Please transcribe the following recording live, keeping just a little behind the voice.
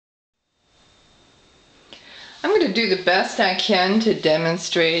I'm going to do the best I can to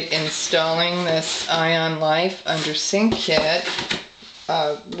demonstrate installing this Ion Life under sink kit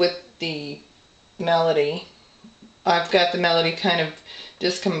with the Melody. I've got the Melody kind of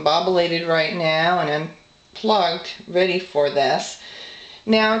discombobulated right now and I'm plugged, ready for this.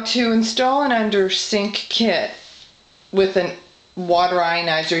 Now, to install an under sink kit with a water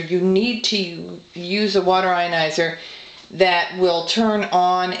ionizer, you need to use a water ionizer that will turn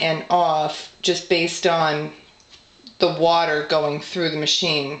on and off just based on the water going through the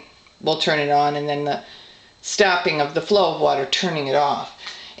machine. Will turn it on, and then the stopping of the flow of water turning it off.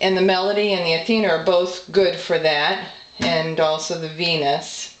 And the Melody and the Athena are both good for that, and also the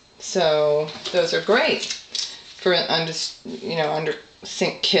Venus. So those are great for an under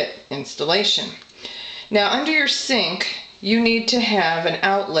sink kit installation. Now, under your sink, you need to have an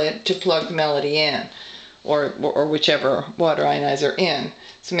outlet to plug the Melody in, or whichever water ionizer in.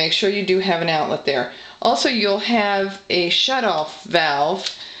 So make sure you do have an outlet there. Also, you'll have a shutoff valve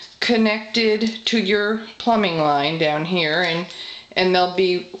connected to your plumbing line down here, and there'll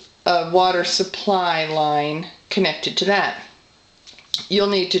be a water supply line connected to that. You'll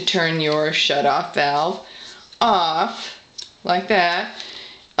need to turn your shutoff valve off like that.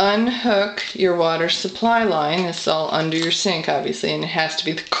 Unhook your water supply line. This is all under your sink, obviously, and it has to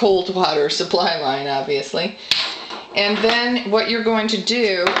be the cold water supply line, obviously. And then what you're going to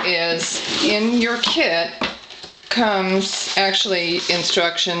do is, in your kit comes actually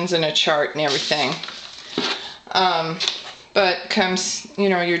instructions and a chart and everything. But comes,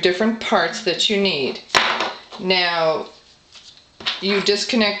 your different parts that you need. Now, you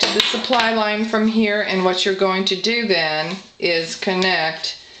disconnected the supply line from here, and what you're going to do then is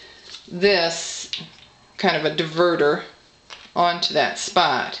connect this kind of a diverter onto that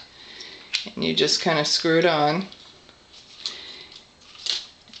spot. And you just kind of screw it on.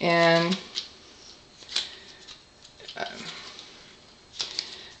 And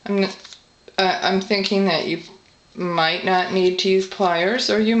I'm thinking that you might not need to use pliers,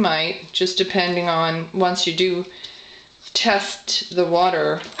 or you might, just depending on, once you do test the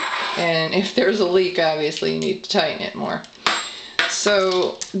water, and if there's a leak, obviously you need to tighten it more.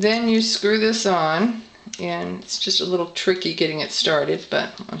 So then you screw this on, and it's just a little tricky getting it started,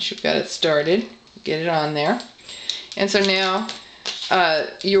 but once you've got it started, get it on there. And so now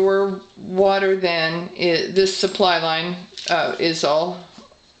your water then, this supply line is all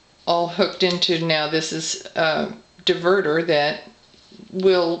hooked into. Now this is a diverter that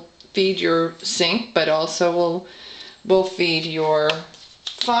will feed your sink, but also will feed your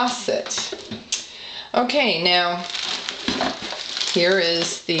faucet. Okay, now here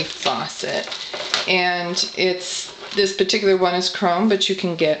is the faucet, and this particular one is chrome, but you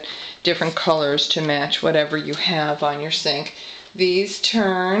can get different colors to match whatever you have on your sink. These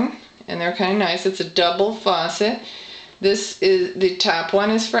turn, and they're kind of nice. It's a double faucet. The top one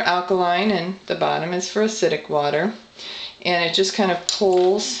is for alkaline, and the bottom is for acidic water. And it just kind of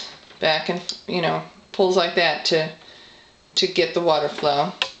pulls back and, pulls like that to get the water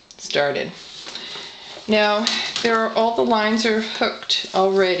flow started. Now, all the lines are hooked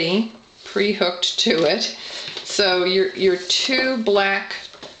already, pre-hooked to it. So your two black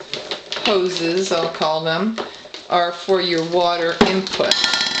hoses, I'll call them, are for your water input.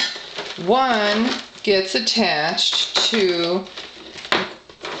 One gets attached to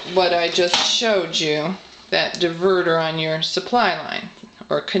what I just showed you, that diverter on your supply line,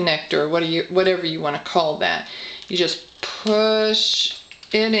 or connector, whatever you want to call that. You just push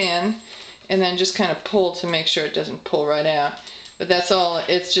it in, and then just kind of pull to make sure it doesn't pull right out. But that's all.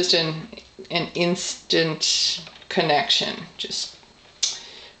 It's just an instant connection. Just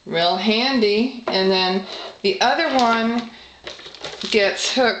real handy. And then the other one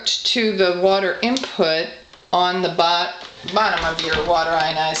gets hooked to the water input on the bottom of your water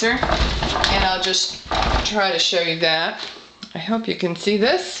ionizer. And I'll just try to show you that. I hope you can see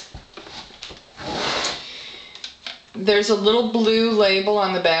this. There's a little blue label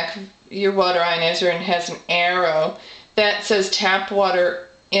on the back of your water ionizer, and has an arrow that says tap water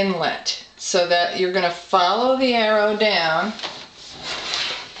inlet, so that you're going to follow the arrow down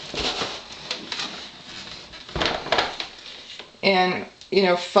and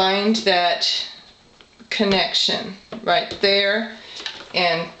find that connection right there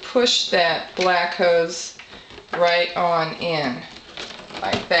and push that black hose right on in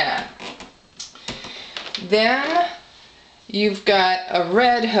like that. Then you've got a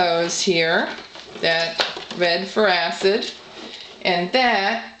red hose here, that red for acid, and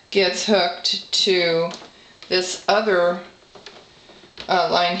that gets hooked to this other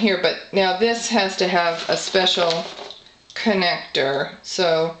line here. But now this has to have a special connector,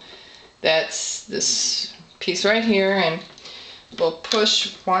 so that's this piece right here, and we'll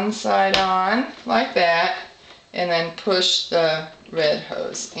push one side on like that, and then push the red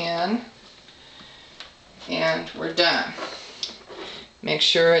hose in, and we're done. Make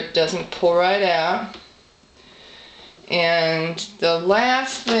sure it doesn't pull right out. And the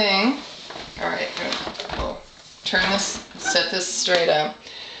last thing, alright, we'll turn this, set this straight up.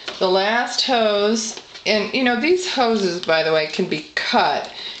 The last hose, and you know, these hoses, by the way, can be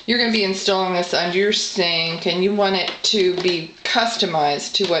cut. You're going to be installing this under your sink, and you want it to be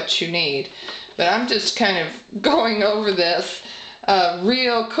customized to what you need. But I'm just kind of going over this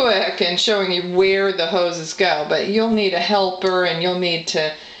real quick and showing you where the hoses go. But you'll need a helper, and you'll need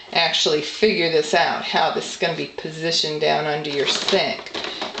to actually figure this out, how this is going to be positioned down under your sink.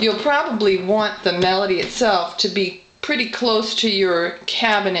 You'll probably want the Melody itself to be pretty close to your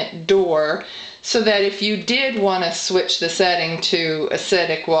cabinet door, so that if you did want to switch the setting to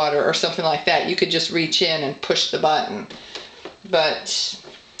acidic water or something like that, you could just reach in and push the button. But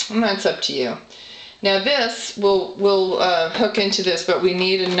that's up to you. Now this will hook into this, but we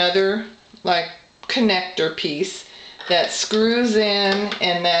need another like connector piece that screws in,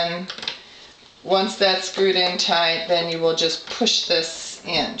 and then once that's screwed in tight, then you will just push this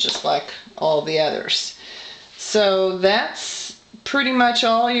in just like all the others. So that's pretty much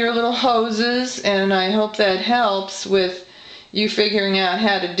all your little hoses, and I hope that helps with you figuring out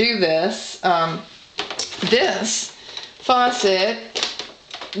how to do this. This faucet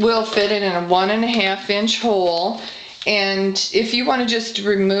will fit it in a 1.5 inch hole, and if you want to just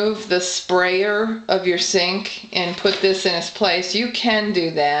remove the sprayer of your sink and put this in its place, you can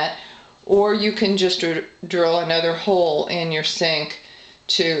do that, or you can just drill another hole in your sink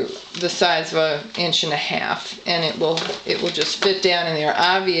to the size of 1.5 inches, and it will just fit down in there.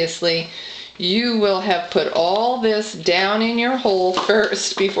 Obviously, you will have put all this down in your hole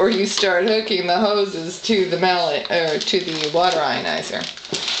first before you start hooking the hoses to the water ionizer.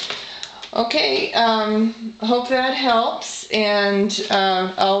 Okay, hope that helps, and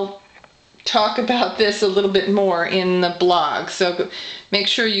I'll talk about this a little bit more in the blog. So make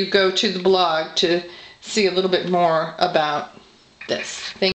sure you go to the blog to see a little bit more about this. Thank you.